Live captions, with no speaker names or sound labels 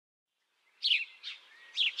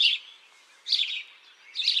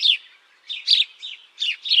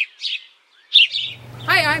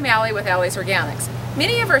I'm Allie with Allie's Organics.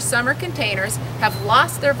 Many of our summer containers have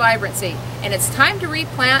lost their vibrancy, and it's time to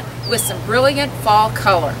replant with some brilliant fall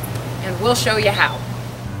color. And we'll show you how.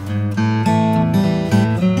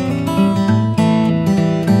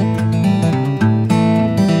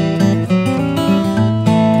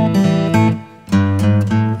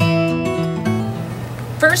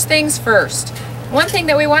 First things first. One thing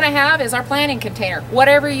that we want to have is our planting container,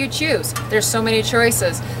 whatever you choose. There's so many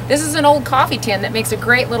choices. This is an old coffee tin that makes a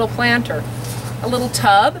great little planter. A little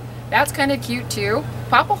tub, that's kind of cute too.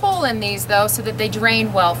 Pop a hole in these though so that they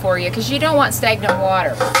drain well for you, because you don't want stagnant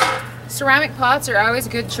water. Ceramic pots are always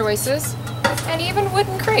good choices, and even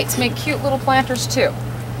wooden crates make cute little planters too.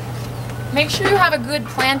 Make sure you have a good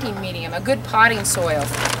planting medium, a good potting soil.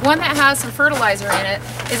 One that has some fertilizer in it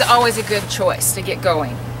is always a good choice to get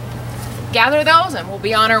going. Gather those and we'll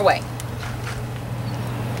be on our way.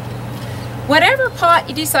 Whatever pot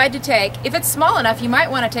you decide to take, if it's small enough, you might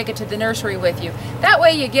want to take it to the nursery with you. That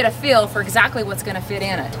way you get a feel for exactly what's going to fit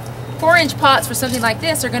in it. 4-inch pots for something like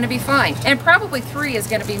this are going to be fine, and probably 3 is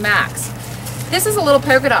going to be max. This is a little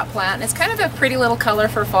polka dot plant, and it's kind of a pretty little color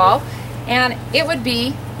for fall, and it would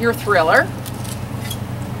be your thriller.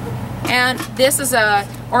 And this is a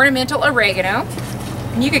ornamental oregano.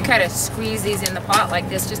 And you could kind of squeeze these in the pot like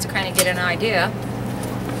this just to kind of get an idea.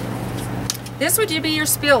 This would be your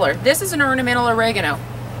spiller. This is an ornamental oregano.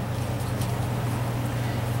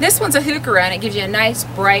 This one's a heuchera, and it gives you a nice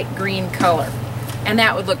bright green color. And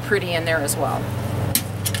that would look pretty in there as well.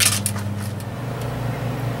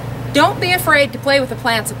 Don't be afraid to play with the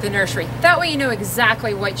plants at the nursery. That way you know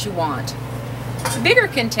exactly what you want. A bigger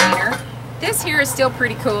container, this here is still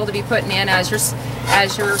pretty cool to be putting in as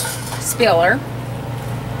your spiller.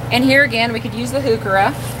 And here again, we could use the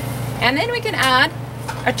heuchera, and then we can add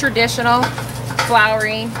a traditional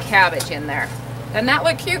flowering cabbage in there. Doesn't that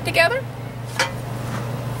look cute together?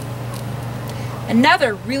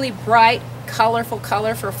 Another really bright, colorful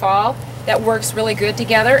color for fall that works really good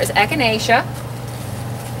together is echinacea.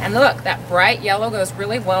 And look, that bright yellow goes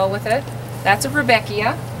really well with it. That's a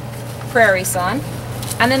Rudbeckia, prairie sun.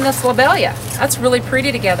 And then this lobelia, that's really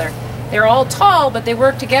pretty together. They're all tall, but they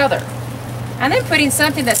work together. And then putting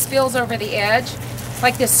something that spills over the edge,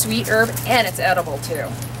 like this sweet herb, and it's edible too.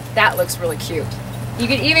 That looks really cute. You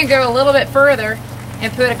could even go a little bit further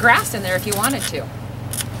and put a grass in there if you wanted to.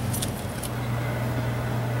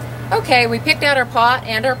 Okay, we picked out our pot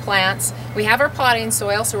and our plants. We have our potting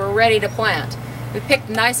soil, so we're ready to plant. We picked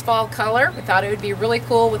a nice fall color. We thought it would be really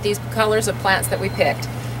cool with these colors of plants that we picked.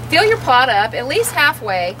 Fill your pot up at least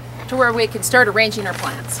halfway to where we can start arranging our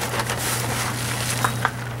plants.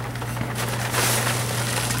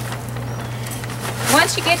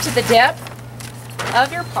 Once you get to the depth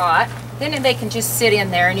of your pot, then they can just sit in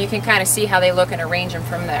there and you can kind of see how they look and arrange them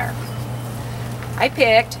from there. I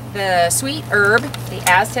picked the sweet herb, the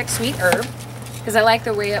Aztec sweet herb, because I like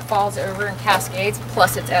the way it falls over and cascades,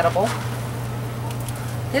 plus it's edible.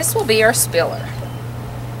 This will be our spiller.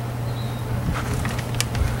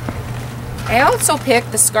 I also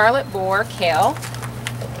picked the scarlet boar kale.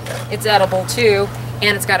 It's edible too,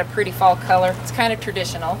 and it's got a pretty fall color. It's kind of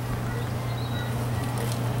traditional.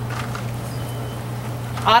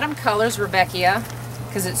 Autumn colors Rudbeckia,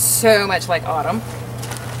 because it's so much like autumn.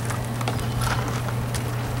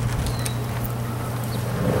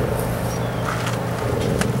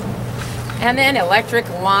 And then electric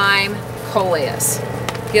lime coleus.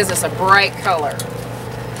 Gives us a bright color.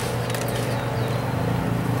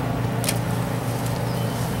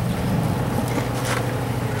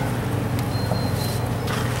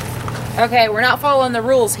 Okay, we're not following the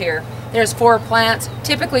rules here. There's 4 plants.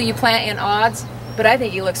 Typically you plant in odds, but I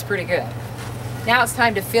think he looks pretty good. Now it's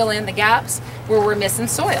time to fill in the gaps where we're missing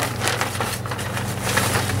soil.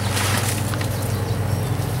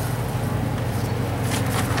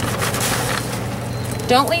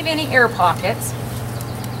 Don't leave any air pockets.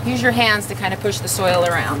 Use your hands to kind of push the soil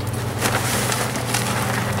around.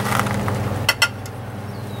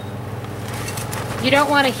 You don't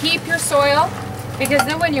want to heap your soil, because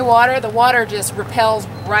then when you water, the water just repels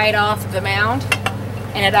right off of the mound,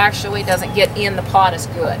 and it actually doesn't get in the pot as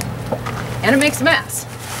good. And it makes a mess.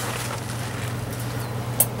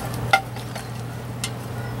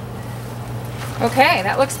 Okay,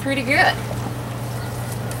 that looks pretty good.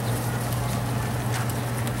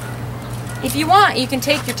 If you want, you can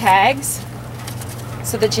take your tags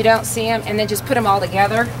so that you don't see them, and then just put them all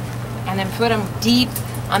together, and then put them deep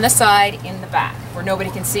on the side in the back where nobody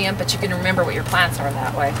can see them, but you can remember what your plants are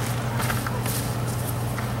that way.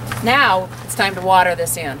 Now it's time to water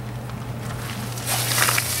this in.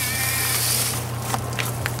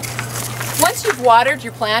 Once you've watered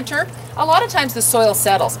your planter, a lot of times the soil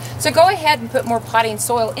settles. So go ahead and put more potting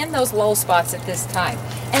soil in those low spots at this time.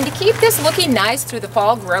 And to keep this looking nice through the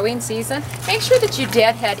fall growing season, make sure that you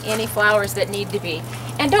deadhead any flowers that need to be.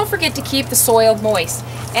 And don't forget to keep the soil moist.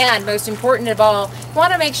 And most important of all, you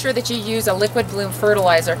want to make sure that you use a liquid bloom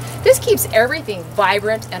fertilizer. This keeps everything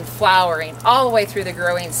vibrant and flowering all the way through the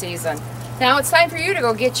growing season. Now it's time for you to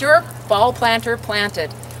go get your fall planter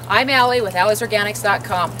planted. I'm Allie with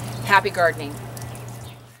Allie'sOrganics.com. Happy gardening.